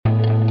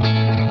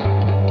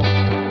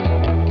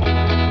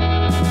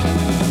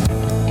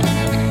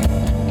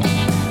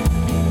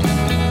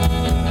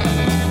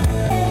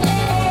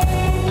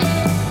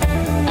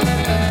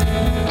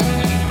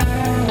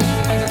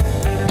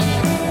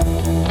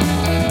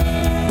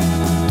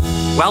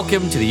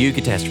Welcome to the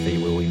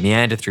Eucatastrophe, where we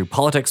meander through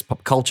politics,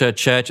 pop culture,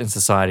 church, and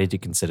society to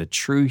consider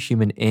true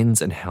human ends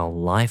and how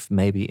life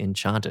may be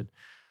enchanted.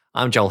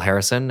 I'm Joel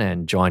Harrison,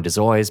 and joined as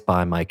always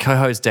by my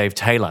co-host Dave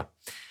Taylor.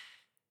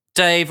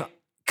 Dave,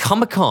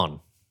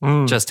 Comic-Con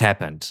just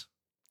happened.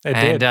 It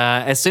did.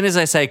 As soon as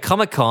I say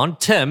Comic-Con,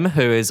 Tim,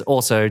 who is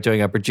also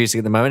doing our producing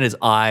at the moment, his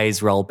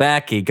eyes roll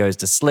back, he goes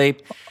to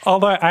sleep.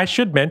 Although I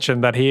should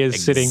mention that he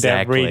is sitting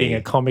down reading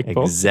a comic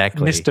book.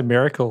 Exactly. Mr.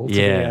 Miracle.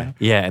 Yeah.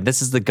 And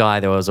this is the guy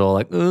that was all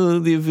like, oh,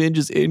 the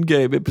Avengers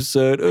Endgame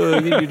episode. Oh,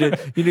 you need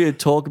to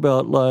talk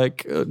about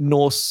like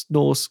Norse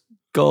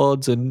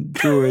gods and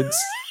druids.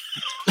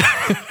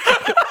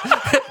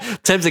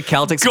 Tim's a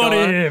Celtic scholar.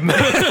 Got him.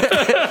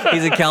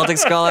 He's a Celtic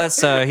scholar,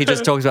 so he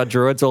just talks about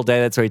druids all day.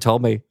 That's what he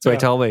told me.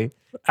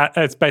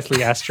 It's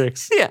basically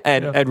asterisks. Yeah,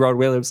 and Ron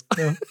Williams.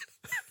 Yeah.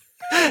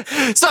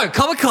 So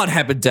Comic-Con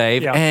happened,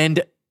 Dave,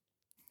 and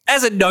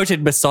as a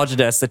noted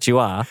misogynist that you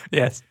are,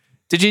 yes,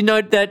 did you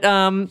note that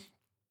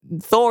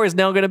Thor is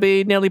now going to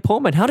be Natalie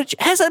Portman?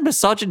 As a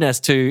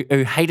misogynist who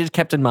hated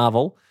Captain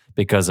Marvel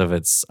because of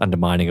its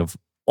undermining of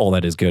all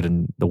that is good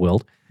in the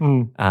world,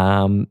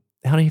 how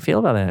do you feel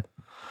about that?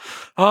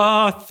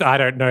 Oh, I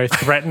don't know.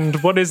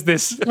 Threatened. What is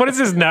this? What is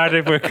this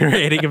narrative we're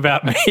creating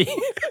about me?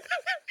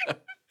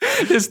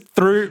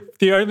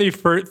 The only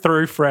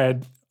through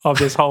thread of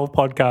this whole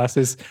podcast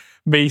is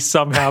me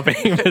somehow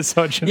being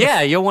misogynist.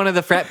 Yeah, you're one of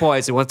the frat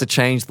boys who wants to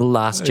change The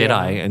Last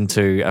Jedi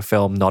into a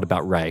film not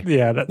about Rey.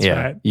 Yeah, that's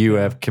right. You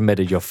have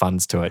committed your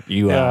funds to it.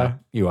 You are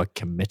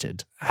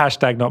committed.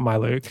 Hashtag not my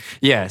Luke.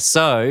 Yeah,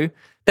 so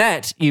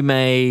that you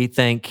may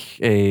think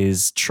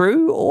is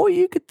true, or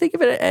you could think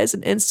of it as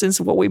an instance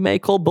of what we may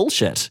call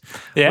bullshit,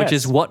 which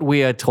is what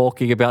we are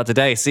talking about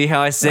today. See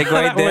how I segued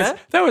there?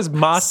 That was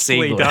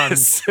masterfully done.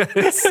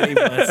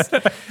 Seamless.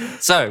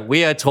 So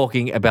we are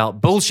talking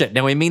about bullshit.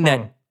 Now, we mean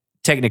that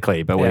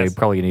technically, but we're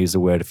probably going to use the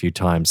word a few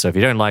times. So if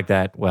you don't like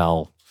that,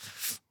 well,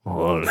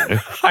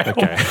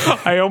 okay.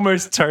 I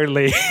almost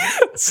totally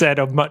said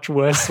a much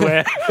worse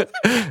swear.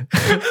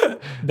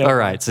 No. All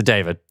right, so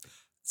David.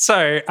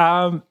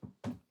 So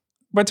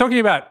we're talking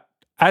about,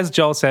 as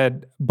Joel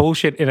said,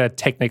 bullshit in a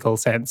technical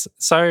sense.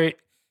 So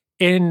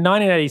in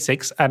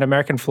 1986, an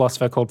American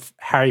philosopher called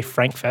Harry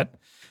Frankfurt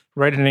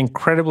wrote an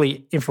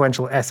incredibly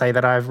influential essay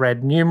that I've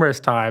read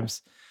numerous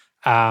times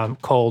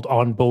called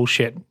On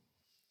Bullshit.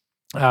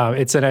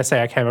 It's an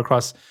essay I came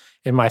across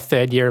in my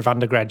third year of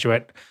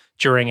undergraduate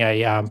during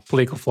a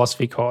political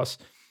philosophy course.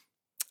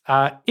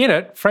 In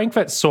it,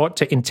 Frankfurt sought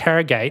to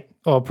interrogate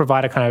or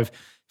provide a kind of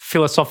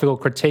philosophical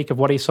critique of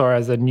what he saw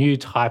as a new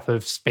type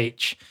of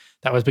speech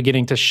that was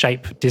beginning to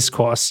shape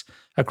discourse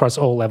across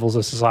all levels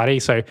of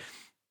society. So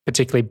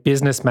particularly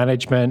business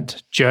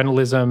management,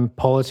 journalism,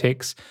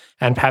 politics,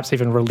 and perhaps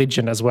even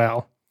religion as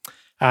well.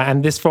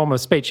 And this form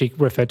of speech he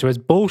referred to as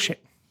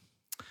bullshit.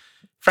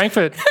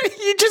 Frankfurt...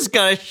 You just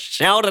got to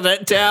shouted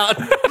it down.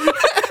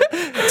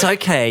 It's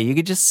okay. You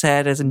could just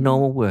say it as a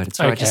normal word. It's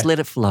all right. Just let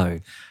it flow.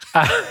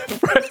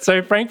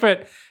 So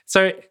Frankfurt...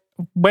 So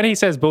when he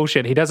says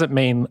bullshit, he doesn't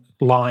mean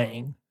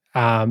lying.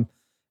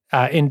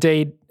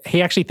 Indeed,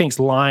 he actually thinks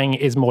lying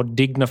is more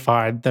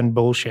dignified than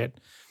bullshit,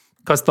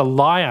 because the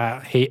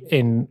liar,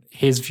 in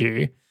his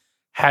view,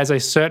 has a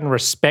certain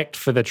respect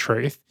for the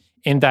truth,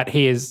 in that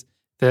he is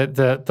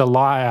the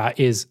liar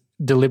is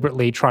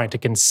deliberately trying to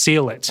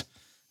conceal it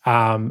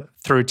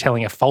through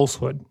telling a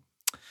falsehood.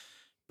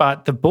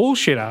 But the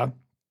bullshitter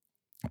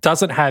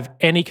doesn't have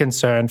any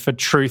concern for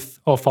truth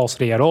or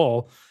falsity at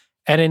all,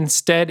 and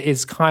instead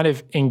is kind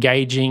of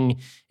engaging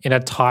in a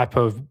type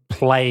of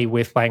play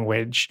with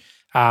language.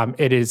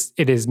 It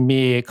is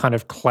mere kind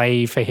of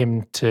clay for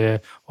him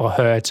or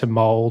her to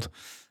mold.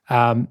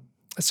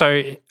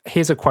 So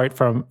here's a quote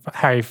from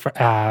Harry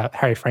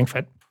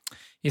Frankfurt.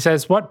 He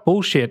says, "What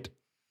bullshit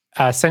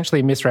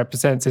essentially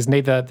misrepresents is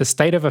neither the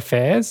state of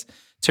affairs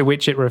to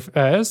which it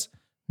refers,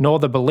 nor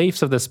the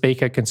beliefs of the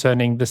speaker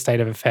concerning the state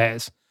of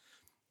affairs.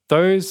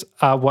 Those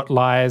are what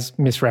lies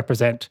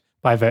misrepresent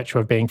by virtue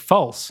of being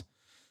false.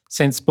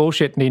 Since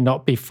bullshit need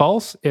not be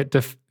false, it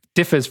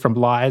differs from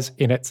lies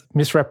in its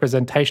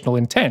misrepresentational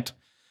intent.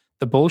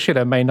 The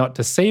bullshitter may not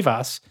deceive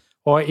us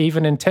or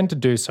even intend to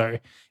do so,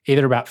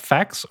 either about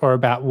facts or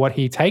about what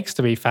he takes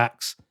to be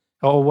facts,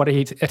 or what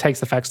he takes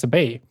the facts to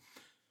be.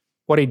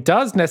 What he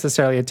does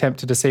necessarily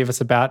attempt to deceive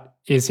us about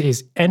is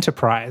his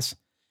enterprise.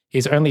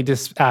 His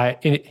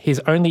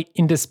only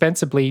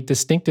indispensably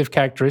distinctive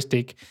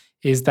characteristic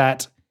is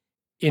that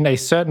in a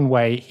certain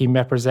way he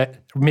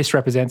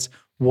misrepresents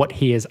what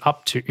he is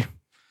up to."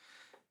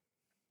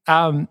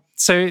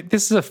 So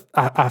this is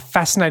a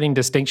fascinating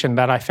distinction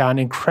that I found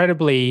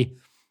incredibly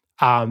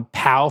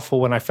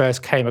powerful when I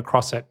first came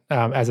across it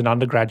as an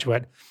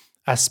undergraduate,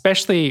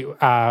 especially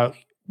kind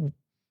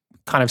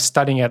of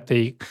studying at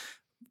the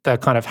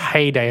kind of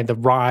heyday and the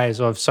rise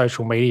of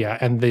social media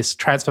and this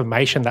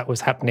transformation that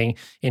was happening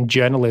in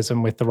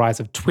journalism with the rise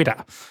of Twitter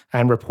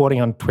and reporting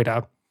on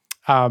Twitter.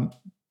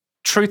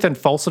 Truth and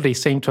falsity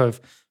seem to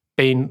have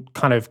been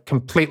kind of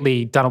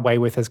completely done away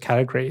with as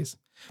categories.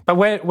 But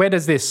where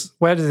does this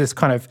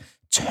kind of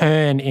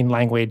turn in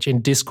language,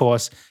 in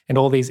discourse, and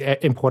all these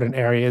important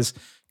areas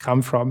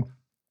come from?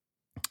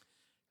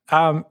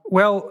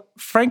 Well,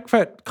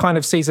 Frankfurt kind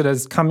of sees it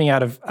as coming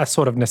out of a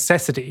sort of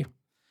necessity.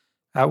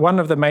 One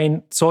of the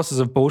main sources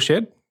of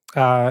bullshit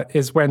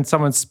is when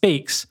someone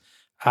speaks,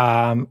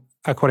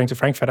 according to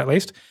Frankfurt at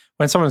least,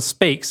 when someone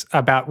speaks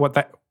about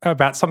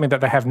about something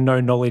that they have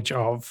no knowledge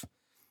of.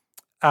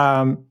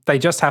 They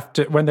just have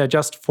to, when they're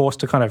just forced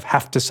to kind of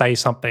have to say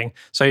something.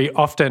 So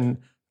often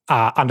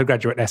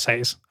undergraduate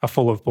essays are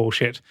full of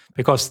bullshit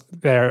because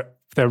they're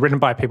written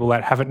by people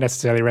that haven't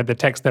necessarily read the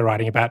text they're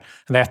writing about,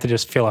 and they have to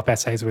just fill up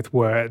essays with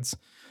words.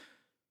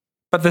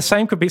 But the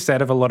same could be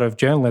said of a lot of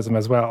journalism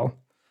as well.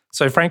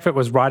 So Frankfurt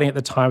was writing at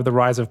the time of the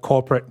rise of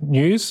corporate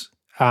news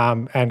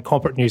and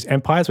corporate news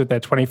empires with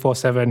their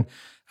 24/7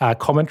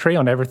 commentary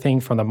on everything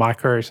from the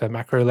micro to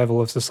macro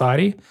level of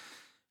society.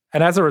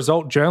 And as a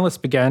result, journalists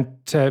began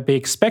to be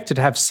expected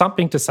to have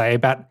something to say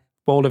about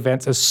world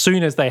events as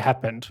soon as they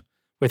happened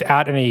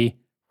without any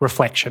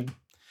reflection.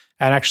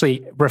 And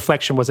actually,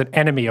 reflection was an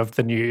enemy of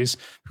the news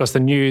because the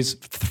news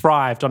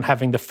thrived on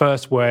having the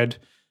first word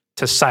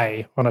to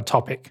say on a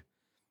topic.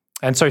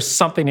 And so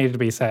something needed to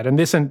be said. And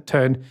this in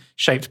turn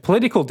shaped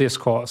political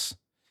discourse,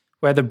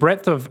 where the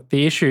breadth of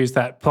the issues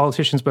that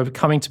politicians were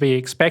coming to be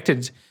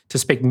expected to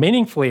speak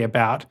meaningfully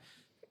about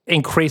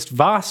increased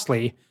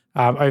vastly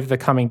over the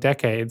coming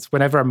decades.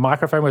 Whenever a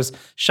microphone was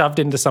shoved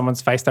into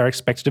someone's face, they were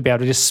expected to be able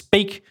to just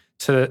speak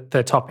to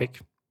the topic.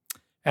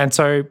 And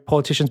so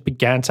politicians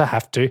began to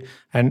have to,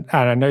 and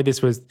I know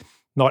this was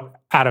not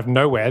out of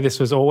nowhere, this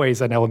was always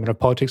an element of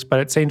politics, but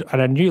it seemed at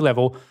a new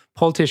level,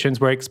 politicians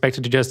were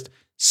expected to just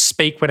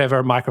speak whenever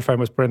a microphone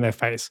was put in their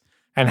face.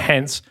 And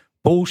hence,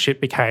 bullshit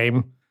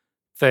became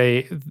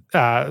the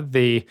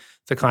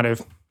kind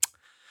of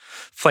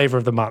flavor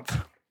of the month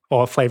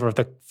or flavor of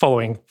the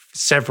following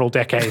several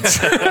decades.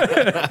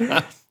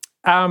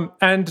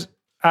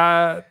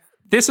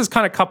 This is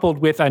kind of coupled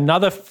with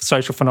another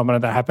social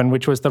phenomenon that happened,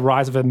 which was the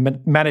rise of a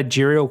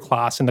managerial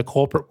class in the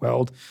corporate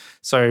world.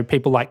 So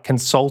people like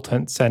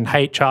consultants and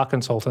HR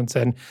consultants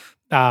and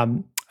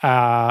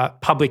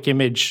public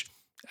image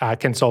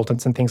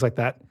consultants and things like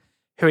that,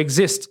 who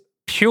exist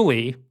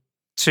purely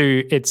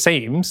to, it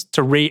seems,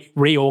 to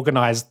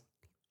reorganize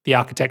the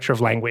architecture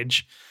of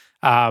language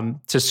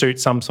to suit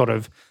some sort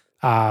of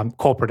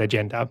corporate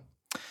agenda.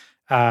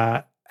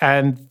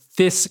 And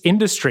this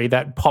industry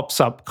that pops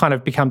up kind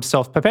of becomes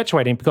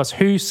self-perpetuating because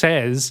who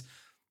says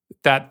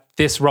that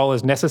this role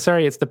is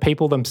necessary? It's the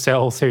people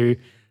themselves who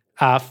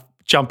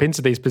jump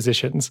into these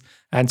positions.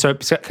 And so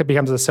it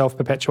becomes a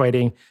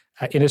self-perpetuating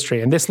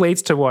industry. And this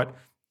leads to what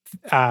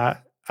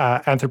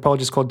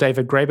anthropologist called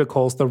David Graeber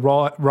calls the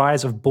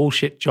rise of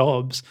bullshit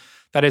jobs.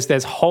 That is,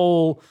 there's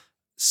whole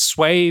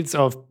swathes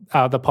of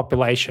the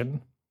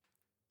population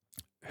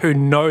who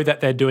know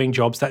that they're doing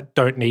jobs that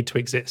don't need to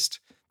exist,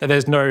 that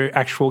there's no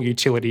actual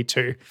utility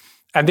to.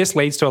 And this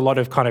leads to a lot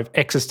of kind of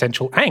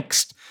existential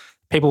angst,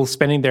 people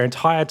spending their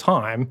entire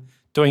time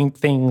doing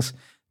things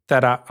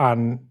that are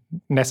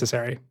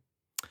unnecessary.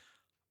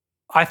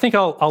 I think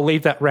I'll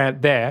leave that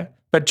rant there.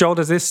 But Joel,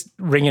 does this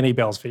ring any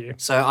bells for you?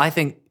 So I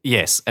think,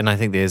 yes, and I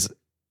think there's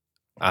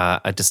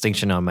a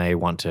distinction I may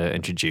want to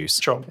introduce.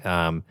 Sure.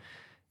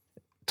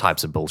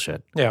 Types of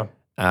bullshit. Yeah.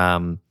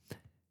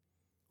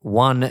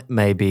 One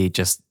may be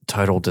just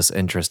total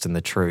disinterest in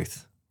the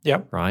truth.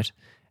 Yep. Right?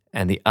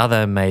 And the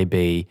other may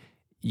be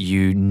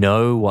you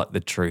know what the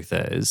truth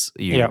is,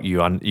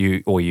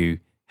 you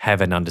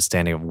have an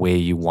understanding of where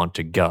you want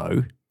to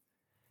go.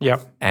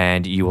 Yep.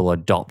 And you will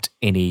adopt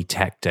any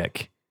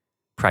tactic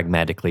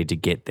pragmatically to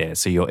get there.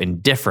 So you're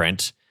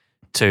indifferent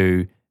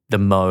to the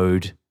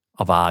mode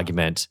of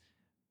argument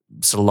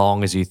so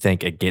long as you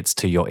think it gets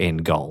to your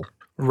end goal.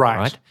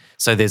 Right.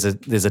 So there's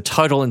a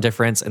total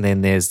indifference, and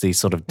then there's the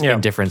sort of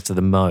indifference to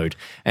the mode.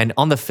 And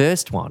on the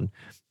first one,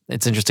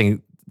 it's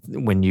interesting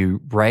when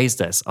you raised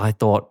this, I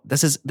thought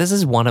this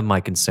is one of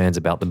my concerns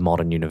about the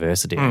modern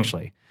university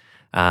actually,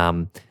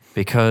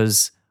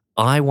 because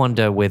I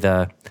wonder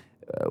whether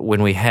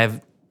when we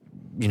have,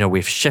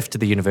 we've shifted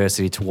the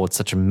university towards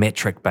such a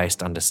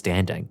metric-based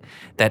understanding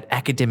that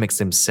academics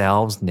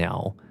themselves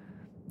now,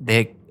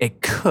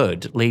 it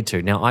could lead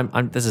to, now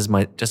this is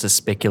just a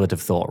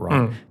speculative thought,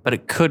 right? But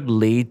it could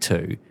lead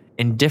to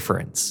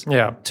indifference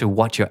to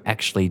what you're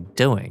actually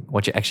doing,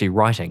 what you're actually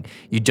writing.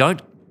 You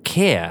don't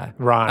care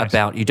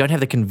about, you don't have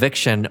the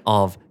conviction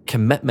of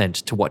commitment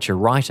to what you're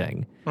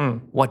writing.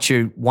 What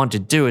you want to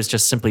do is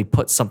just simply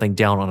put something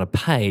down on a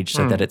page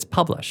so that it's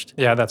published.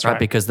 Yeah, that's right.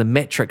 Because the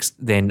metrics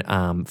then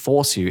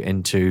force you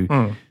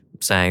into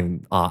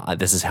saying,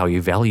 this is how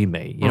you value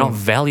me. You're not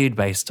valued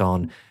based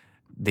on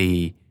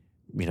the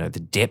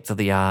depth of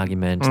the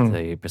argument,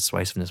 the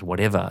persuasiveness,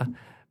 whatever,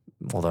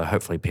 although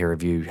hopefully peer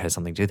review has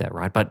something to do that,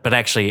 right? But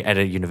actually at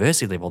a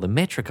university level, the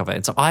metric of it.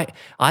 And so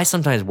I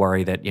sometimes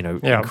worry that,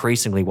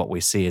 increasingly what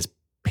we see is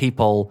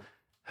people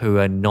who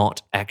are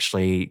not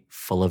actually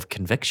full of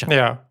conviction.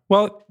 Yeah.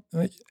 Well,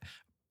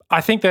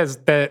 I think that's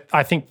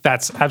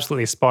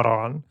absolutely spot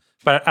on.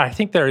 But I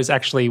think there is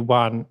actually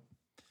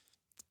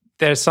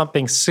there's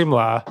something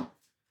similar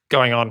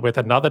going on with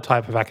another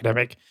type of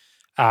academic,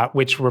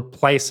 which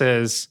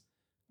replaces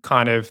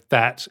kind of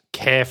that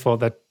care for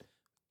the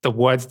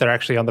words that are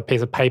actually on the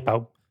piece of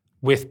paper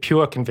with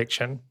pure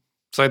conviction.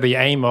 So the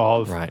aim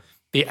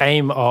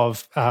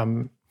of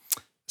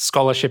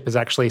scholarship is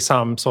actually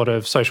some sort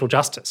of social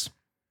justice.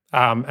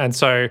 And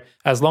so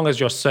as long as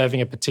you're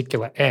serving a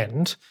particular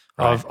end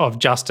of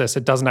justice,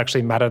 it doesn't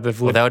actually matter the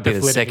validity. Well, that would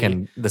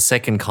be the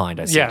second kind,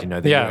 I said,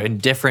 that you're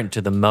indifferent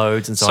to the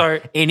modes and so on.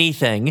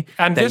 Anything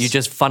that you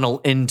just funnel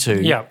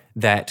into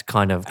that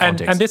kind of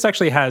context. And this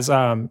actually has,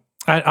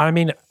 I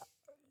mean,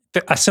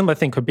 a similar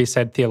thing could be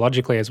said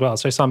theologically as well.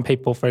 So some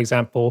people, for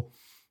example,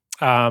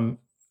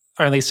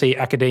 only see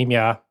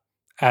academia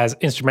as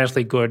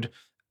instrumentally good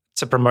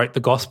to promote the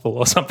gospel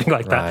or something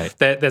like that.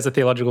 There's a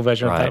theological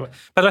version of that.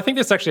 But I think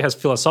this actually has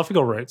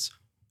philosophical roots.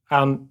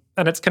 And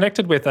it's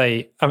connected with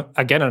an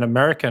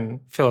American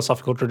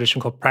philosophical tradition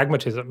called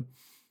pragmatism.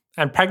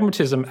 And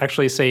pragmatism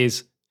actually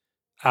sees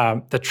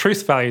the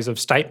truth values of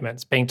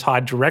statements being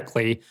tied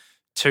directly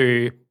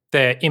to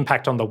their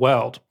impact on the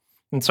world.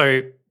 And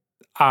so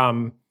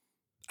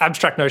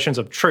abstract notions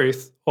of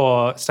truth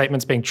or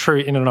statements being true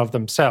in and of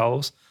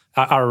themselves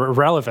are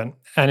irrelevant.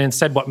 And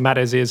instead what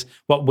matters is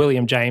what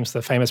William James,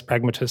 the famous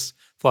pragmatist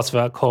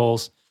philosopher,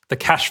 calls the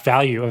cash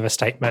value of a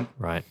statement.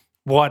 Right.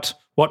 What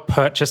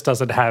purchase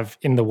does it have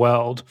in the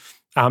world?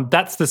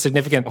 That's the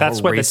significant.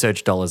 That's where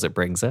research dollars it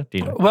brings it.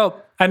 You know.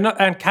 Well,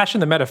 and cash in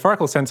the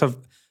metaphorical sense of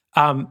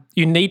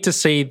you need to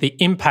see the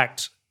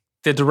impact,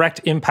 the direct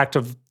impact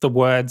of the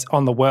words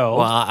on the world.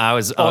 Well, I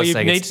was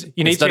saying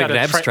you need to be able to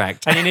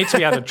abstract, and you need to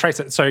be able to trace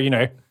it. So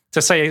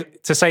to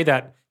say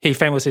that he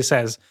famously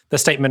says the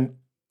statement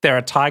there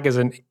are tigers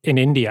in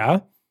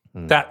India.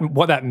 That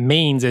what that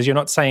means is you're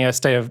not saying a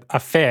state of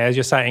affairs.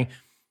 You're saying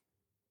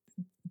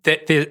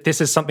that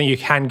this is something you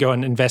can go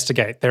and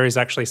investigate. There is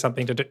actually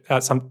something to do,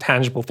 some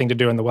tangible thing to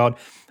do in the world.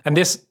 And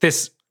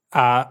this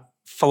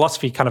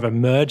philosophy kind of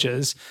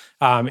emerges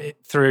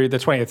through the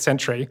 20th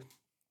century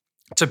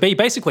to be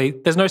basically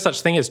there's no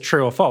such thing as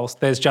true or false.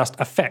 There's just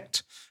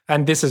effect.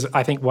 And this is,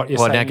 I think, what you're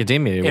saying. In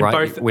academia,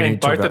 right? In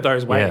both of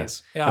those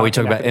ways. Yeah. And we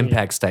talk about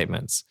impact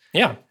statements.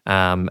 Yeah.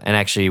 And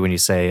actually, when you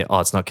say,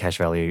 it's not cash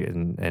value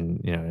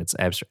and it's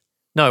abstract.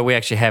 No, we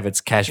actually have its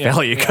cash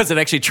value because it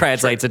actually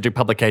translates into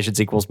publications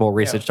equals more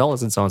research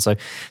dollars and so on. So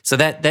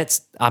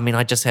that's, I mean,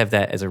 I just have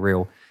that as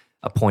a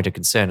point of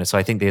concern. And so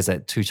I think there's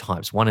that two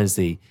types. One is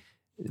the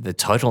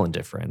total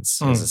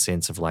indifference is a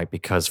sense of like,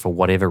 because for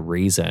whatever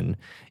reason,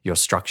 you're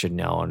structured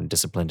now and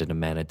disciplined in a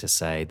manner to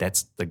say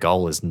that's the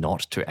goal is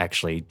not to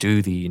actually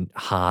do the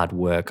hard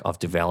work of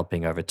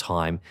developing over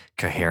time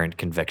coherent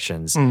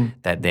convictions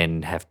that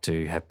then have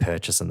to have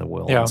purchase in the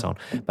world and so on,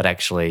 but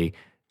actually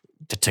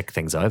to tick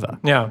things over.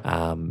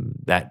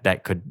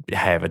 That could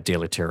have a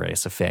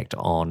deleterious effect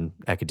on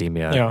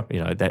academia.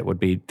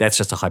 That's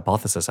just a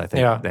hypothesis, I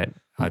think, that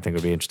I think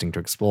would be interesting to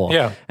explore.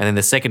 And then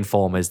the second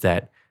form is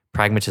that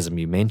pragmatism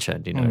you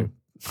mentioned,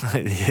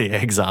 the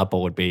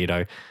example would be,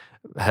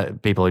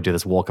 people who do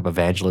this walk-up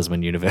evangelism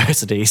in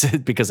universities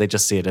because they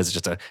just see it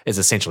as as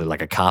essentially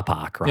like a car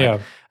park,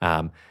 right?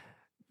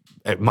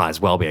 It might as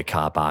well be a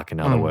car park.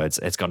 In other words,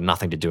 it's got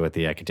nothing to do with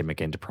the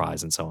academic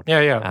enterprise and so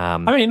on.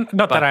 I mean,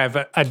 not that I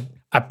have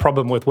a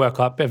problem with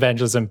work-up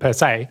evangelism per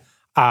se,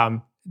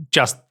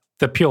 just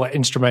the pure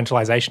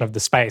instrumentalization of the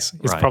space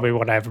is probably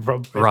what I have a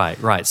problem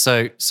with. Right.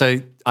 So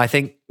I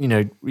think,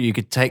 you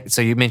could take,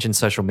 so you mentioned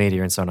social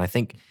media and so on. I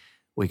think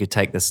we could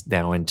take this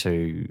now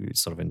into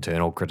sort of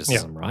internal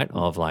criticism, right?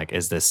 Of like,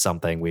 is this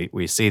something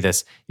we see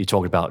this? You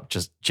talked about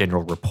just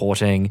general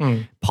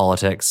reporting,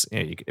 politics.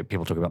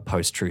 People talk about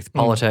post-truth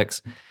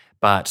politics,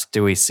 but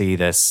do we see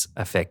this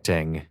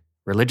affecting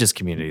religious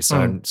communities?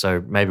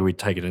 So maybe we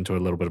take it into a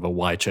little bit of a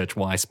why church,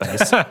 why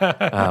space.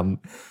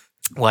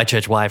 Why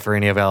church, why for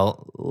any of our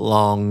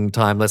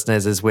long-time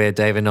listeners is where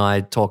Dave and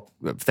I talk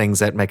things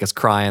that make us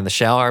cry in the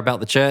shower about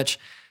the church,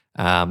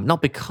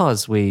 not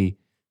because we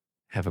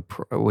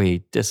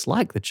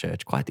dislike the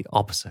church, quite the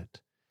opposite.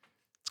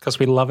 It's because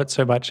we love it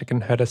so much it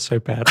can hurt us so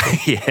badly.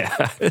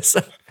 Yes.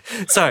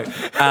 So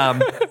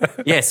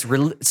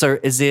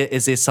is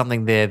there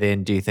something there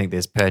then, do you think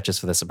there's purchase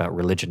for this about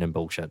religion and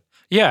bullshit?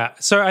 Yeah.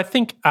 So I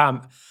think,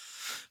 and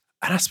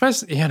I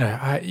suppose,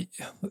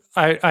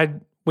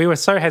 we were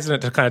so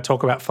hesitant to kind of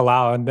talk about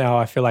Falau, and now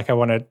I feel like I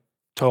want to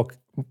talk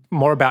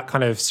more about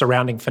kind of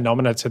surrounding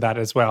phenomena to that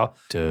as well.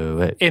 Do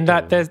it. In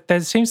that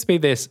there seems to be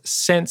this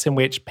sense in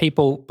which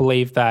people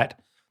believe that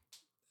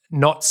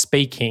not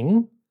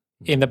speaking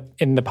in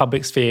the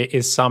public sphere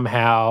is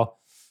somehow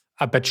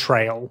a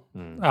betrayal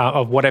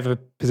of whatever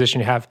position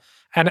you have.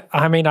 And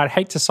I mean, I'd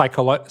hate to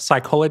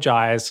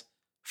psychologize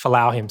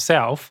Falau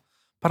himself,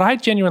 but I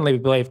genuinely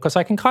believe, because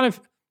I can kind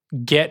of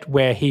get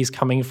where he's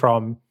coming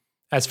from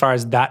as far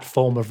as that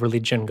form of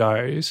religion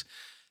goes.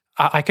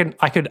 I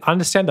could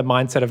understand the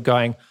mindset of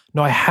going,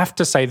 no, I have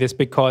to say this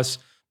because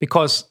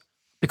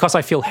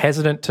I feel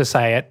hesitant to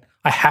say it.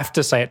 I have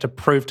to say it to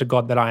prove to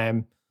God that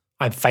I'm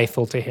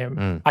faithful to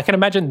Him. I can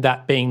imagine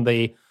that being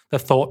the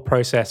thought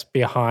process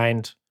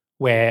behind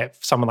where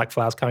someone like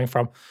Flowers coming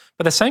from.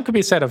 But the same could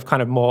be said of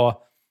kind of more,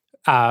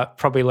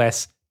 probably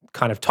less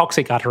kind of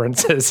toxic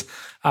utterances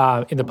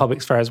in the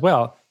public sphere as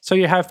well. So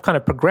you have kind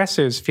of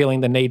progressives feeling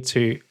the need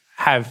to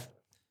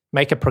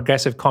make a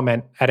progressive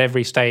comment at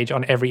every stage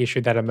on every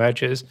issue that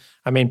emerges.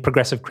 I mean,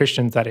 progressive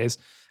Christians, that is.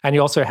 And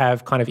you also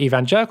have kind of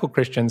evangelical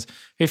Christians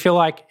who feel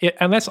like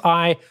unless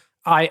I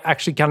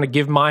actually kind of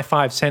give my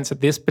 5 cents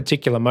at this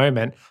particular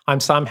moment,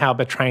 I'm somehow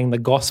betraying the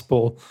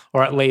gospel,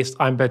 or at least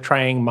I'm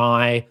betraying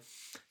my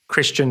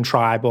Christian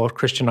tribe or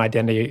Christian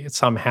identity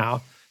somehow.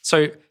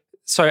 So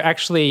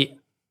actually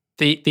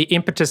the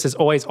impetus is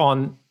always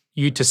on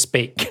you to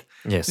speak.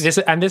 Yes.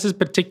 This is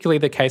particularly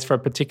the case for a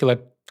particular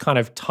kind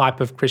of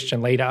type of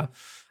Christian leader.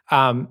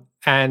 And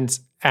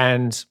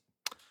silence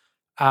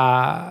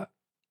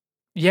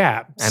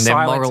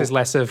is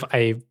less of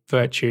a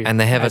virtue. And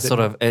they have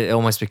it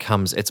almost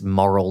becomes, it's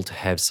moral to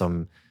have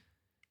some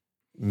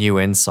new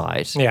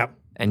insight. Yeah.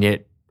 And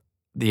yet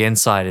the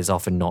insight is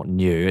often not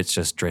new, it's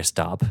just dressed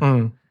up.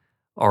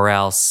 Or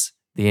else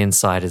the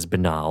insight is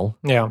banal.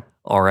 Yeah.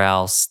 Or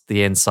else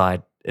the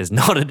insight is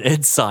not an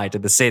insight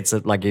in the sense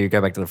that, like, you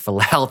go back to the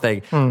Falau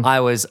thing.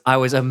 I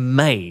was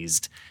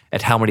amazed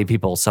at how many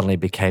people suddenly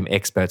became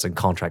experts in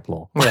contract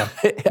law. Yeah,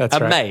 that's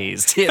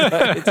amazed. You know,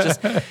 it's just,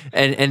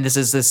 and this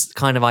is this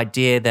kind of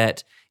idea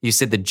that you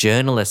said the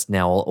journalist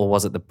now, or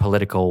was it the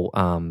political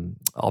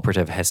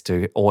operative, has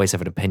to always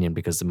have an opinion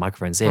because the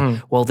microphone's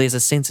there. Well, there's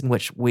a sense in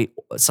which we're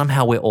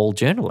all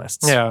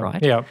journalists,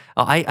 right? Yeah.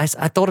 I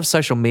thought of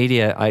social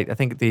media. I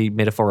think the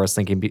metaphor I was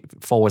thinking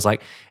before was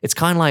like, it's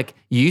kind of like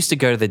you used to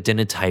go to the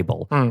dinner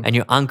table and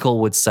your uncle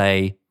would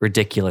say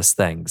ridiculous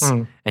things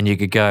and you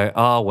could go,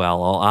 oh,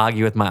 well, I'll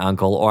argue with my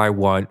uncle or I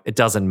won't. It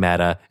doesn't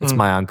matter. It's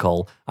my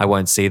uncle. I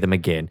won't see them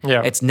again.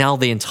 Yeah. It's now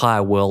the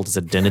entire world is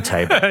a dinner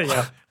table.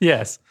 Yeah.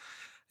 Yes.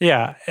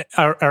 Yeah,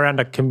 around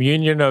a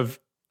communion of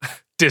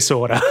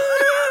disorder.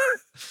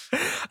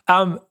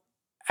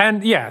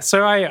 And yeah,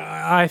 so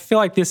I feel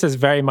like this is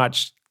very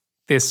much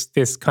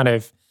this kind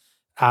of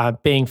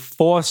being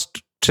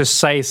forced to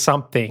say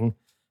something,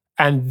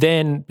 and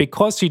then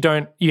because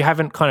you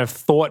haven't kind of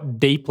thought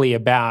deeply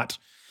about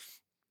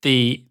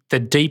the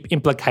deep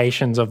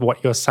implications of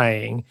what you're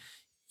saying,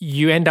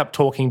 you end up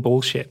talking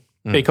bullshit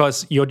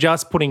because you're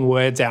just putting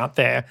words out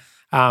there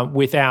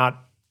without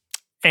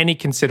any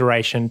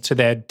consideration to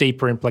their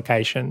deeper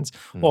implications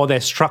or their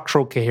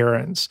structural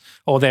coherence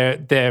or their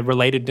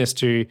relatedness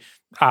to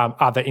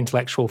other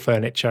intellectual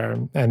furniture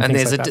and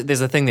things like that.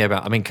 There's a thing there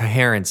about, I mean,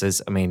 coherence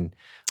is, I mean,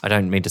 I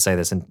don't mean to say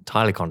this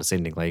entirely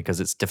condescendingly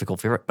because it's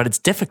difficult but it's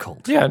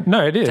difficult. Yeah,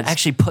 no, it is. To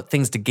actually put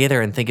things together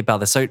and think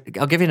about this. So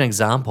I'll give you an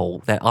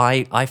example that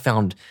I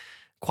found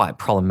quite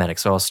problematic.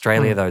 So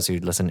Australia, those who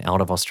listen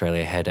out of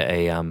Australia, had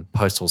a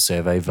postal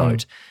survey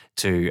vote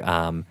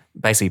to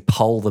basically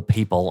poll the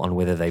people on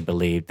whether they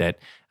believed that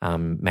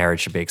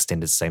marriage should be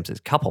extended to same-sex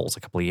couples a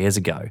couple of years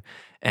ago.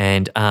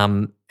 And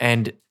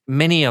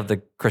many of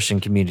the Christian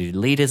community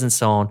leaders and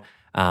so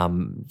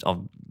on,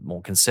 of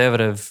more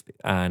conservative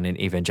and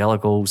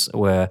evangelicals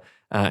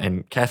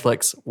and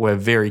Catholics were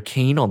very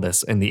keen on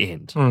this in the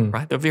end,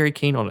 right? They're very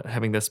keen on it,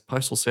 having this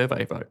postal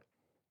survey vote.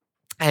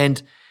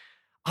 And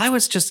I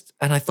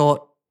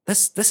thought,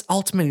 this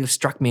ultimately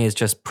struck me as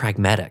just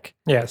pragmatic.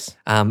 Yes.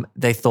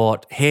 They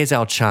thought, here's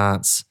our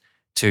chance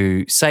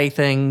to say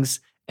things,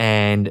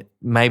 and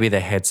maybe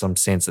they had some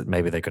sense that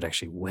maybe they could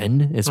actually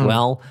win as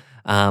well.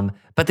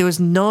 But there was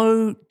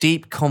no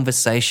deep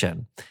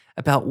conversation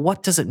about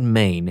what does it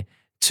mean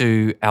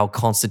to our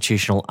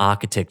constitutional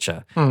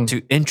architecture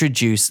to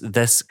introduce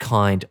this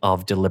kind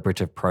of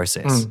deliberative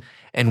process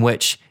in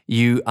which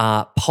you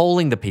are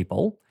polling the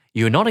people.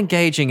 You're not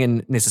engaging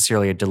in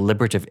necessarily a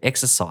deliberative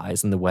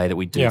exercise in the way that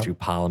we do through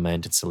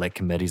parliament and select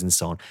committees and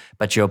so on,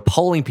 but you're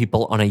polling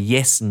people on a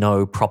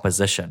yes-no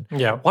proposition.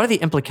 Yeah. What are the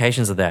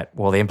implications of that?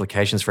 Well, the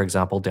implications, for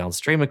example,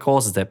 downstream, of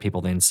course, is that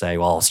people then say,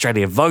 well,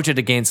 Australia voted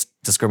against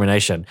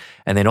discrimination.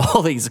 And then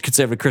all these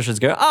conservative Christians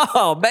go,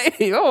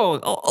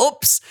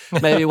 oops,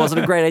 maybe it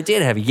wasn't a great idea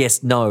to have a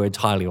yes, no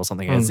entirely or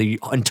something. It's the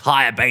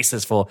entire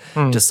basis for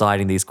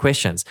deciding these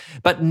questions.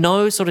 But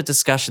no sort of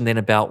discussion then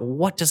about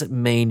what does it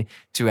mean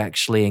to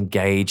actually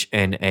engage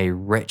in a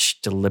rich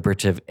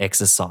deliberative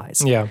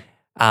exercise. Yeah.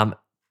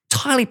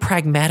 Entirely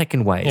pragmatic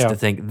in ways to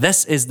think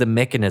this is the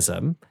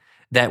mechanism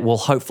that will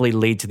hopefully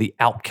lead to the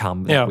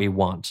outcome that we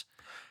want.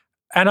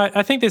 And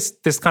I think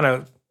this kind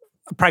of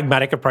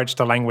pragmatic approach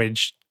to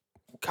language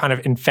kind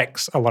of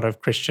infects a lot of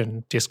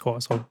Christian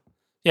discourse,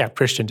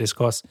 Christian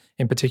discourse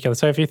in particular.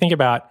 So if you think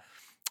about,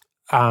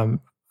 I'm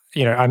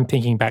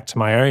thinking back to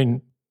my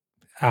own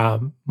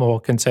more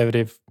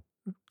conservative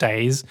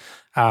days,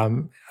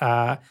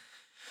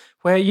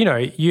 where,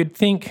 you'd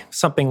think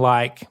something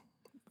like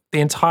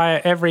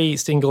every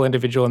single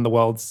individual in the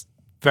world's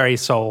very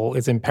soul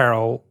is in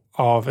peril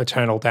of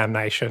eternal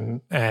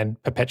damnation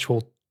and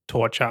perpetual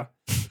torture,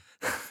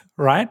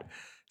 right?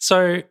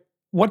 So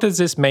what does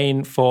this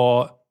mean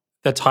for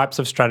the types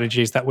of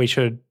strategies that we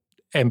should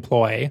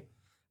employ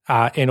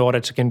in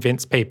order to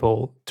convince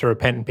people to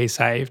repent and be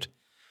saved?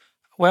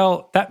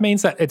 Well, that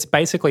means that it's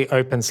basically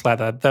open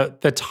slather.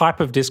 The type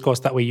of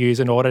discourse that we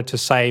use in order to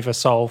save a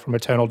soul from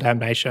eternal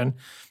damnation,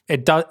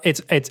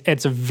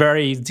 it's a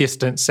very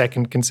distant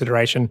second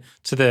consideration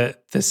to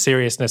the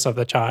seriousness of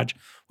the charge,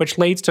 which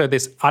leads to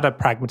this utter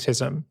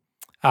pragmatism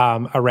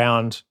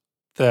around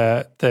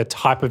the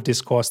type of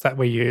discourse that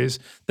we use,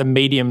 the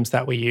mediums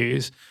that we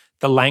use,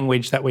 the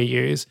language that we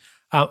use.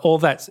 All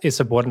that is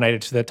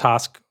subordinated to the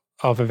task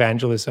of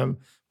evangelism,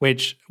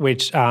 which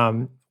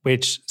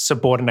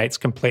subordinates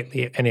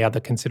completely any other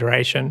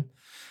consideration.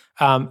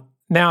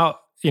 Now,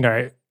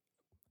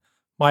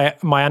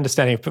 my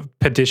understanding of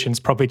perdition's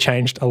probably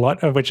changed a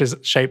lot, which has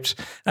shaped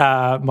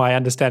my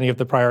understanding of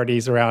the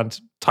priorities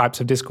around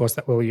types of discourse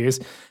that we'll use.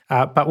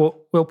 But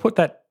we'll put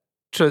that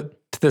to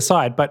the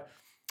side. But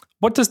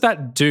what does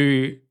that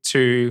do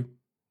to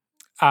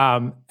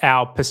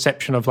our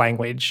perception of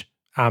language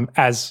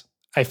as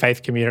a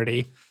faith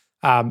community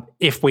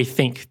if we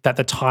think that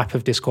the type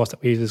of discourse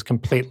that we use is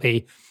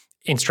completely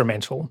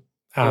instrumental?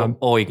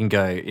 Or you can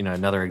go,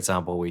 another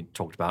example we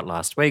talked about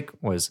last week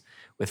was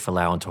with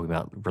Falau and talking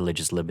about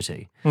religious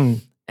liberty.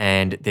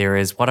 And there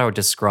is what I would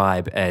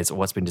describe as, or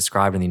what's been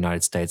described in the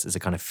United States as a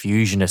kind of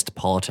fusionist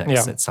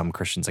politics that some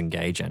Christians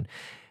engage in.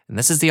 And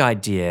this is the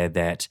idea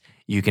that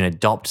you can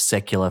adopt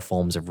secular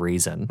forms of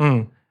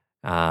reason,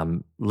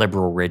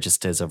 liberal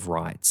registers of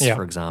rights,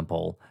 for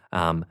example,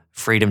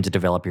 freedom to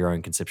develop your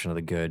own conception of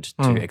the good,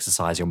 to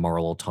exercise your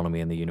moral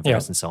autonomy in the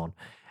universe and so on.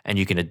 And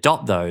you can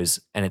adopt those,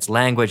 and it's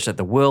language that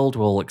the world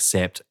will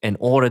accept in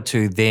order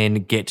to then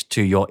get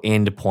to your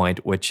end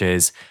point, which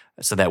is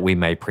so that we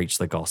may preach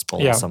the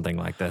gospel or something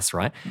like this,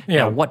 right?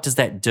 Now, what does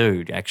that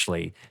do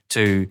actually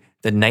to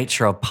the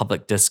nature of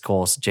public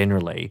discourse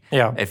generally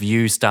if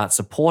you start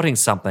supporting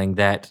something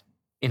that,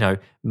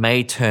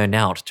 may turn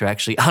out to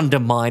actually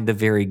undermine the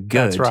very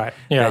good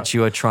that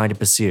you are trying to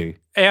pursue?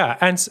 Yeah,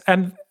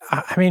 and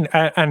I mean,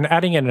 and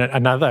adding in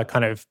another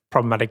kind of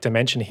problematic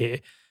dimension here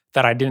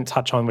that I didn't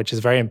touch on, which is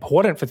very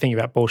important for thinking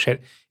about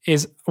bullshit,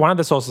 is one of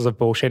the sources of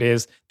bullshit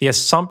is the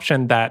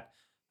assumption that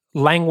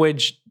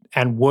language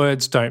and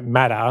words don't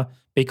matter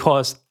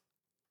because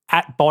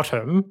at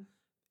bottom,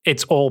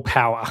 it's all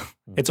power.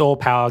 It's all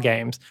power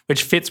games,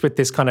 which fits with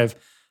this kind of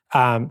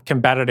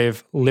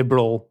combative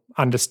liberal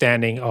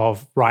understanding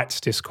of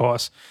rights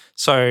discourse.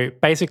 So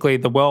basically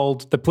the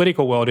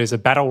political world is a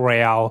battle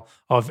royale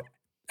of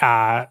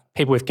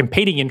people with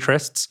competing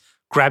interests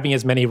grabbing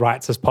as many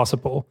rights as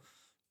possible.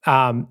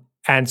 And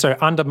so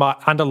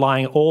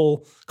underlying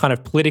all kind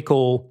of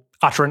political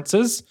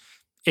utterances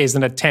is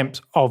an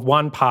attempt of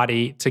one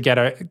party to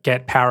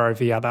get power over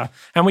the other.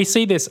 And we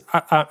see this,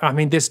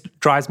 this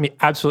drives me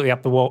absolutely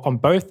up the wall on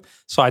both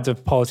sides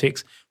of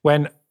politics.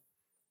 When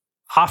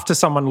after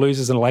someone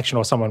loses an election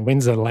or someone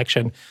wins an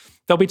election,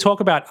 there'll be talk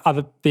about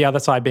the other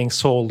side being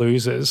sore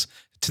losers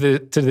to the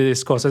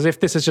discourse, as if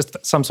this is just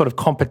some sort of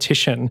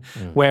competition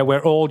where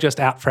we're all just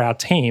out for our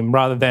team,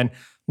 rather than,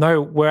 no,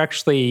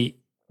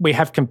 we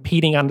have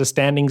competing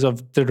understandings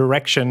of the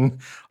direction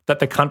that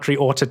the country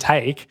ought to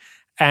take,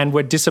 and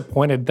we're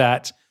disappointed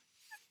that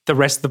the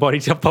rest of the body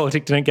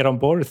politic didn't get on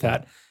board with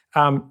that.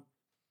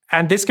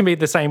 And this can be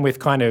the same with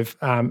kind of,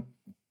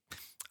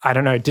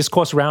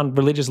 discourse around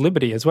religious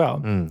liberty as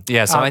well.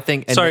 Yeah, so I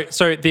think...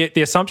 So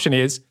the assumption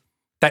is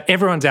that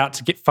everyone's out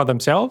to get for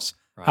themselves.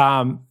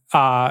 Right.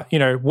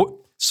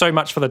 So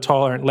much for the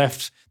tolerant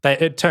left.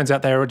 It turns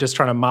out they were just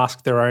trying to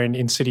mask their own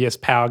insidious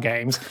power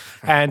games.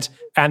 And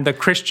the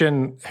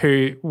Christian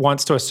who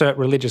wants to assert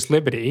religious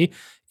liberty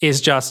is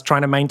just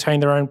trying to maintain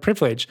their own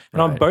privilege.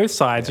 And on both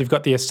sides, you've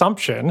got the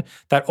assumption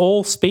that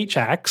all speech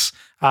acts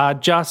are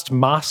just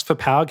masks for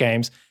power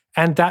games,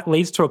 and that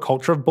leads to a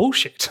culture of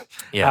bullshit.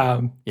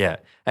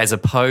 As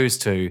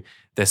opposed to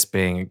this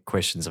being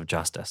questions of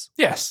justice.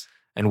 Yes.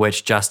 In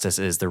which justice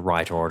is the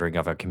right ordering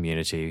of a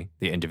community,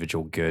 the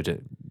individual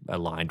good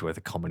aligned with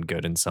a common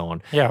good and so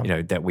on.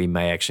 Yeah. That we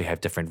may actually have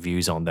different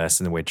views on this,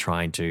 and we're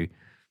trying to,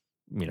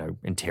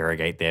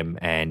 interrogate them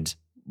and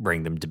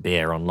bring them to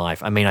bear on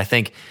life. I mean, I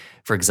think,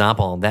 for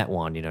example, on that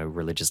one,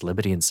 religious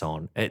liberty and so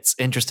on, it's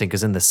interesting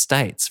because in the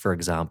States, for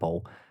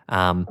example,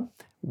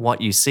 what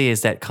you see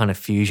is that kind of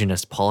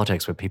fusionist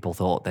politics where people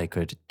thought they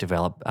could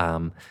develop,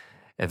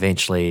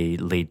 eventually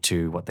lead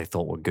to what they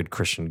thought were good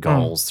Christian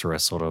goals through a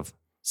sort of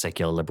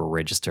secular liberal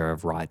register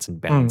of rights and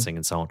balancing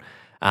and so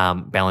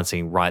on,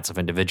 balancing rights of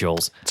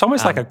individuals. It's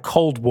almost like a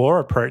Cold War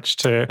approach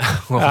to...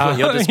 well,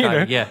 you're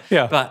describing,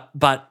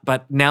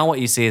 But now what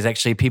you see is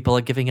actually people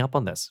are giving up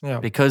on this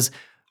because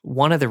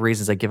one of the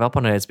reasons they give up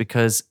on it is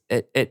because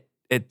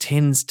it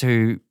tends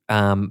to,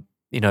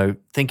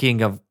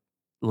 thinking of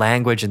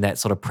language in that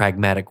sort of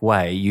pragmatic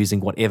way, using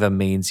whatever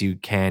means you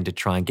can to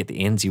try and get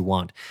the ends you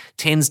want,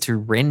 tends to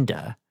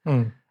render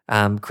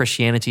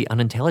Christianity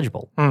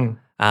unintelligible.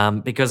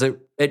 Because it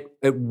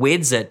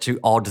weds it to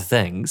odd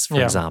things,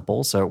 for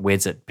example. So it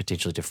weds it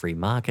potentially to free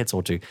markets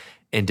or to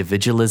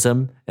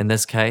individualism in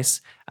this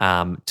case,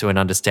 to an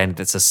understanding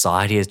that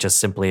society is just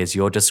simply as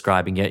you're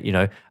describing it,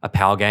 a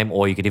power game,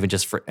 or you could even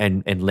just,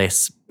 in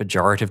less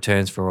pejorative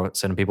terms for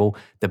certain people,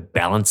 the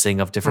balancing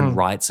of different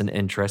rights and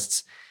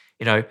interests.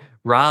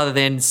 rather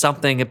than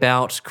something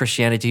about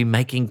Christianity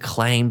making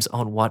claims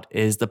on what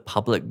is the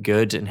public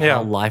good and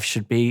how life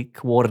should be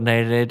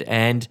coordinated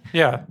and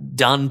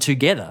done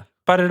together.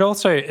 But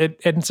it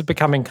ends up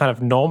becoming kind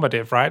of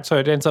normative, right? So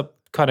it ends up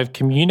kind of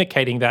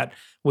communicating that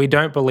we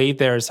don't believe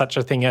there is such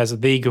a thing as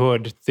the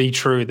good, the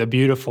true, the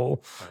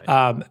beautiful.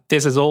 Right.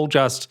 This is all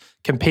just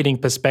competing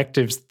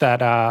perspectives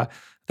that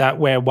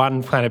where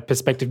one kind of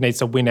perspective needs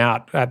to win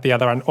out at the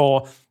other end,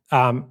 or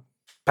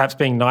perhaps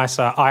being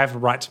nicer, I have a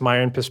right to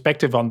my own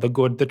perspective on the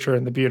good, the true,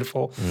 and the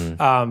beautiful,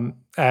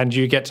 and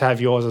you get to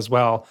have yours as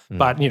well.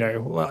 But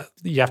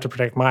you have to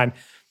protect mine.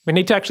 We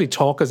need to actually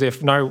talk as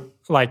if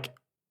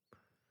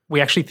we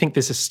actually think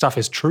this stuff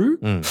is true,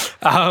 and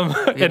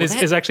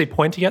is actually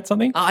pointing at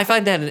something. I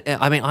found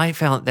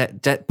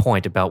that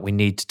point about we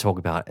need to talk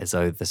about as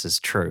though this is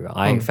true.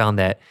 I found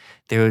that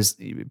there was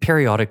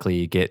periodically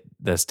you get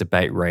this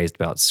debate raised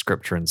about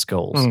scripture in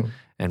schools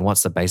and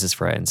what's the basis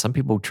for it. And some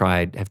people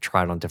have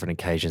tried on different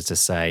occasions to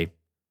say,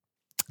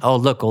 oh,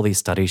 look, all these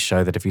studies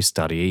show that if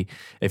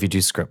you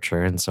do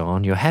scripture and so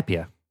on, you're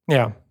happier.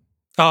 Yeah.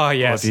 Oh,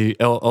 yes.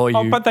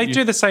 But they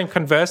do the same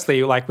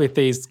conversely, like with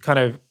these kind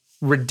of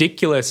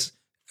ridiculous,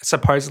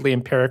 supposedly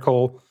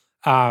empirical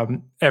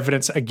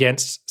evidence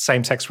against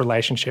same-sex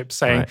relationships,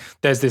 saying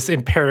there's this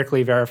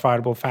empirically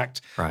verifiable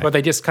fact, but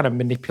they just kind of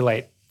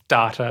manipulate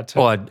data to...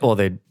 Or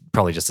there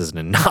probably just isn't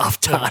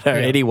enough data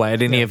anyway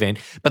at any event.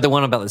 But the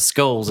one about the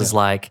schools is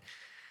like,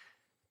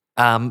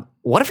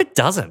 what if it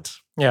doesn't?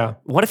 Yeah.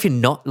 What if you're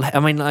not? I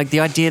mean, like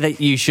the idea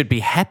that you should be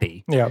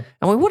happy. Yeah.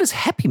 I mean, what does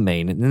happy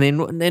mean? And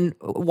then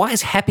why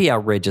is happy our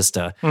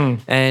register?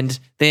 And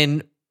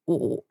then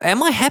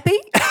am I happy?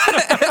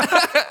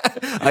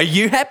 Are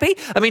you happy?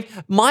 I mean,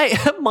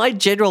 my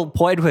general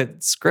point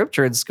with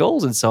scripture in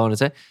schools and so on is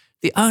that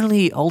the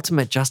only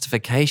ultimate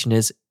justification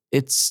is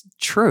it's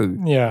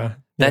true. Yeah.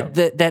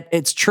 That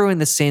it's true in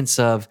the sense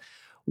of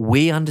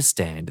we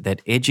understand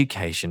that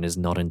education is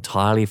not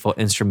entirely for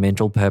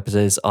instrumental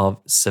purposes of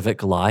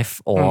civic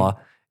life or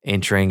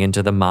entering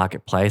into the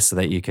marketplace so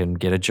that you can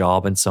get a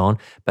job and so on,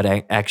 but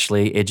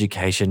actually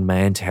education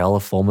may entail a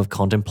form of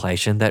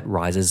contemplation that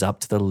rises up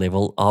to the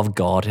level of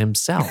God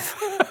himself.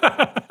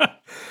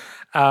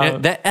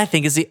 That I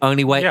think is the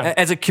only way,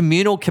 as a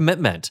communal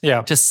commitment,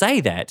 to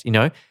say that,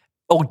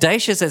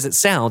 audacious as it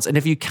sounds, and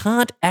if you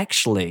can't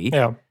actually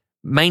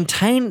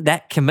maintain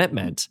that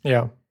commitment,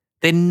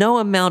 then no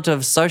amount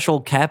of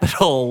social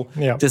capital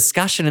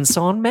discussion and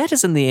so on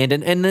matters in the end.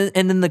 And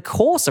in the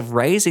course of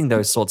raising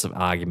those sorts of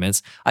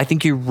arguments, I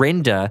think you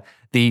render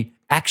the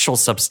actual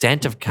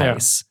substantive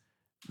case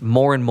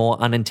more and more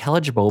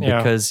unintelligible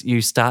because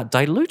you start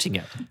diluting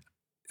it.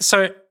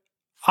 So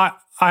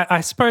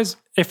I suppose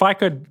if I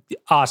could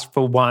ask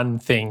for one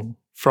thing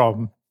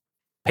from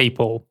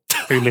people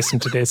who listen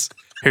to this,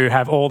 who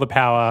have all the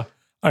power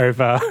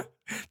over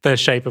the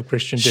shape of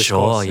Christian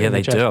discourse. Sure,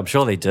 they do. I'm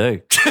sure they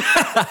do.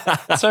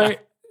 So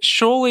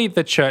surely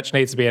the church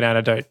needs to be an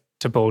antidote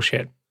to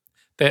bullshit.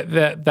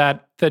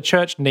 That the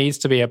church needs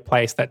to be a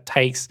place that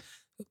takes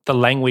the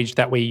language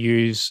that we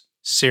use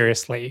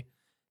seriously,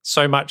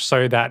 so much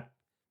so that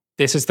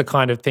this is the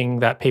kind of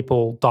thing that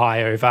people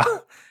die over,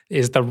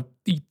 is the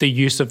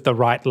use of the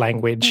right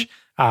language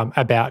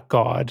about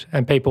God.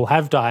 And people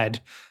have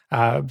died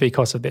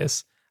because of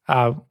this.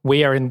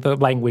 We are in the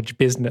language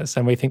business,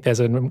 and we think there's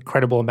an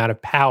incredible amount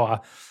of power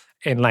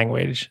in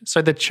language.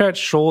 So the church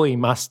surely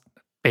must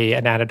be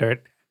an antidote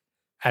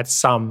at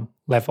some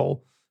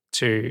level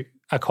to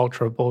a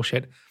culture of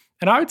bullshit.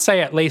 And I would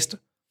say at least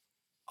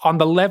on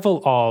the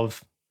level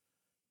of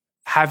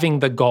having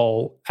the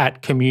goal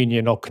at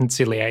communion or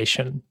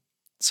conciliation.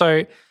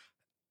 So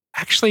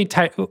actually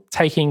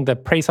taking the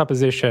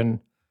presupposition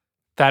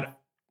that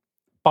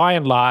by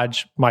and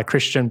large my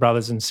Christian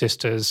brothers and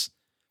sisters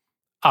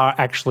are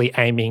actually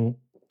aiming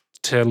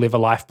to live a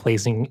life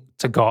pleasing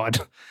to God.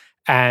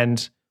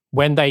 And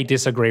when they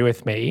disagree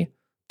with me,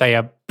 they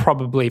are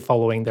probably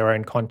following their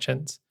own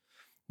conscience.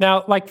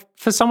 Now, like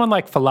for someone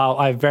like Falal,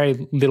 I have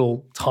very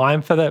little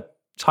time for the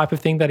type of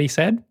thing that he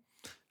said.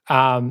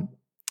 But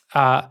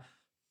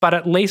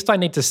at least I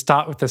need to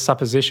start with the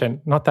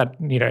supposition, not that,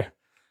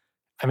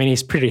 I mean,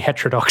 he's pretty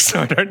heterodox, so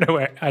I don't know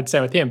where I'd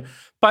stand with him.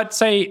 But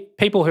say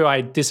people who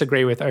I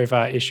disagree with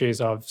over issues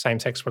of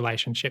same-sex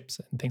relationships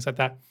and things like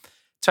that,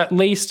 to at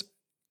least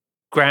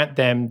grant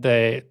them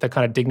the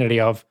kind of dignity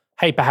of,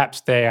 hey,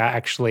 perhaps they are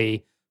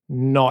actually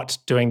not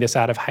doing this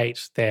out of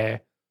hate.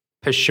 They're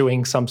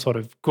pursuing some sort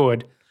of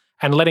good,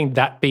 and letting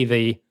that be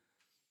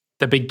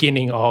the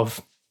beginning of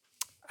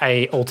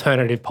a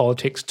alternative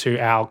politics to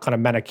our kind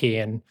of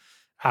Manichaean,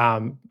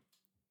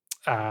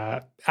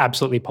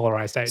 absolutely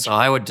polarized age. So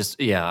I would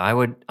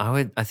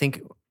I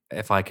think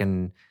if I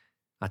can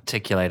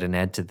articulate and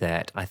add to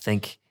that, I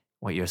think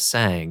what you're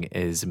saying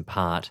is in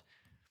part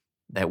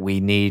that we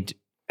need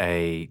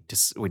our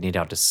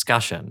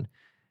discussion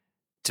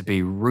to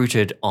be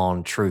rooted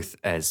on truth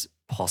as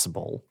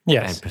possible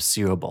and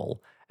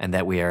pursuable, and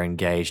that we are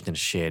engaged in a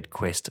shared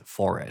quest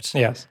for it.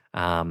 Yes.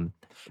 And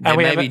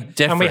we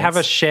have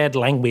a shared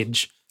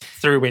language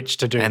through which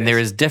to do this. And there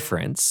is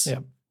difference,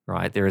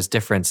 right? There is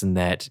difference in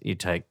that you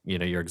take,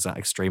 your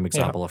extreme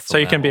example of So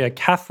you can be Phil a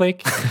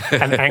Catholic,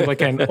 an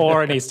Anglican,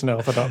 or an Eastern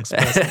Orthodox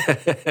person.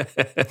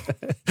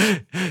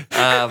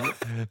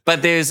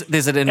 but there's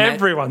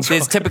Everyone's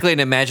there's right. typically an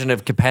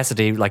imaginative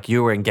capacity like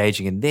you were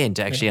engaging in then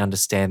to actually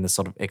understand the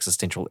sort of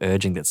existential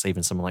urging that's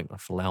even someone like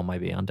Phil may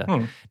be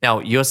under. Now,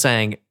 you're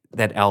saying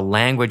that our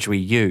language we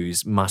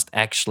use must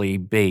actually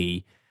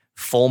be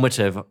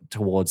formative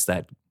towards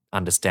that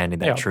understanding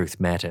that truth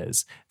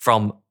matters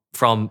from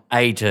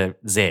A to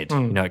Z.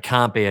 It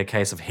can't be a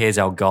case of here's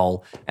our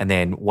goal and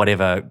then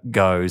whatever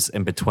goes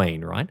in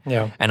between, right?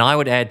 Yeah. And I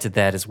would add to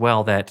that as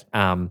well that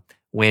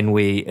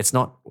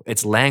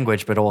it's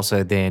language, but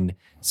also then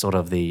sort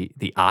of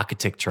the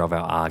architecture of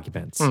our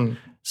arguments.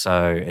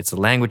 So it's the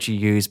language you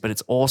use, but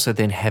it's also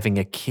then having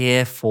a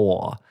care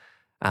for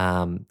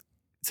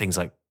things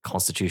like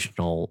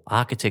constitutional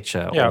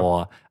architecture,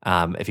 or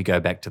if you go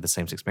back to the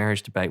same-sex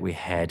marriage debate, we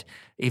had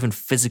even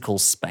physical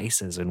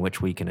spaces in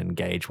which we can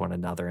engage one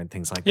another and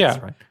things like this,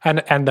 right?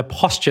 And the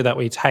posture that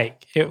we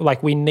take,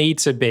 we need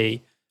to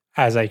be,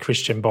 as a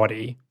Christian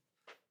body,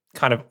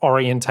 kind of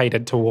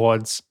orientated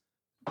towards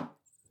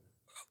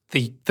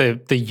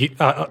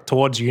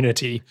towards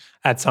unity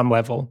at some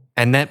level.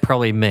 And that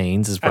probably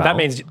means as well. And that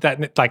means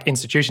that like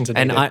institutions are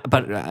needed.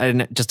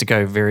 And just to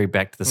go very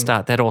back to the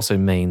start, that also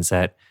means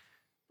that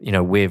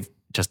we've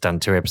just done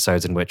 2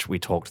 episodes in which we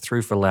talked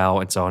through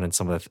Falau and so on, and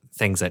some of the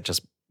things that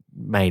just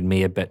made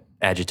me a bit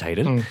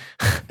agitated,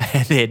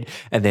 and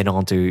then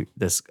onto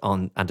this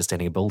on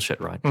understanding of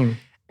bullshit, right?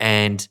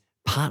 And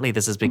partly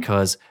this is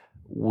because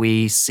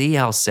we see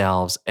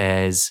ourselves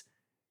as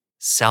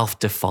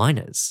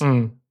self-definers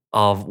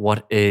of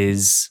what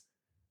is,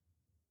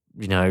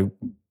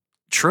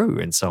 true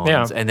and so on.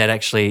 And that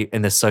actually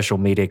in the social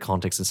media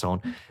context and so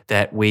on,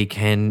 that we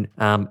can,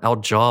 our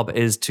job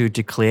is to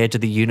declare to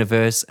the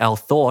universe our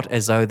thought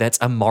as though that's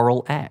a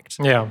moral act.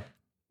 Yeah.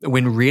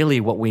 When really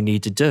what we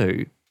need to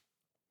do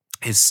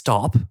is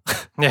stop,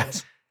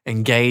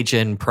 engage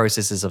in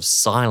processes of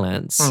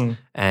silence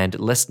and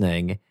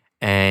listening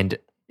and,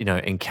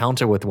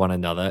 encounter with one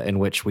another in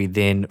which we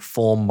then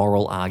form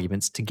moral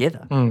arguments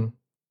together.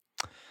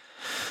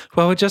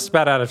 Well, we're just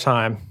about out of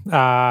time.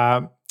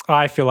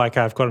 I feel like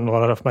I've gotten a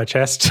lot off my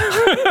chest.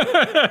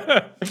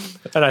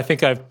 And I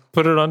think I've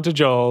put it onto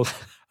Joel.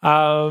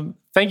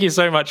 Thank you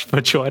so much for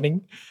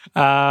joining.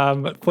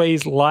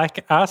 Please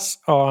like us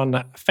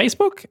on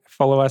Facebook.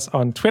 Follow us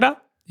on Twitter.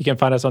 You can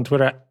find us on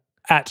Twitter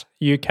at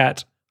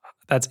UCAT,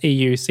 that's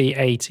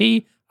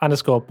EUCAT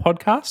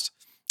 _podcast.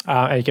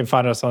 And you can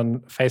find us on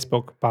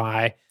Facebook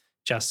by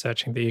just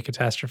searching the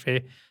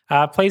Eucatastrophe.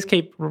 Please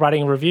keep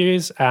writing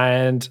reviews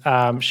and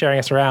sharing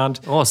us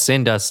around. Or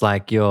send us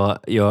like your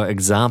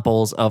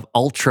examples of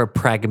ultra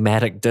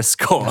pragmatic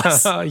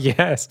discourse.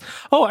 Yes.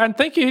 Oh, and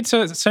thank you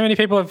to so many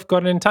people who have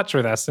gotten in touch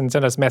with us and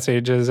sent us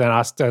messages and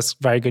asked us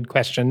very good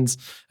questions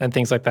and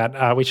things like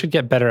that. We should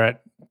get better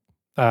at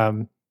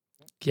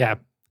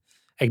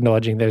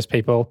acknowledging those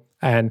people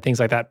and things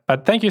like that.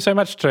 But thank you so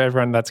much to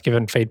everyone that's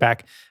given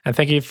feedback. And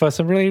thank you for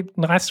some really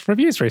nice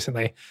reviews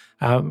recently.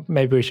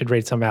 Maybe we should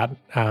read some out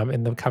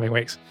in the coming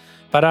weeks.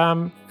 But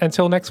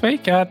until next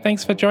week,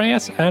 thanks for joining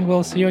us, and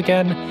we'll see you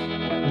again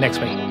next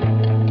week.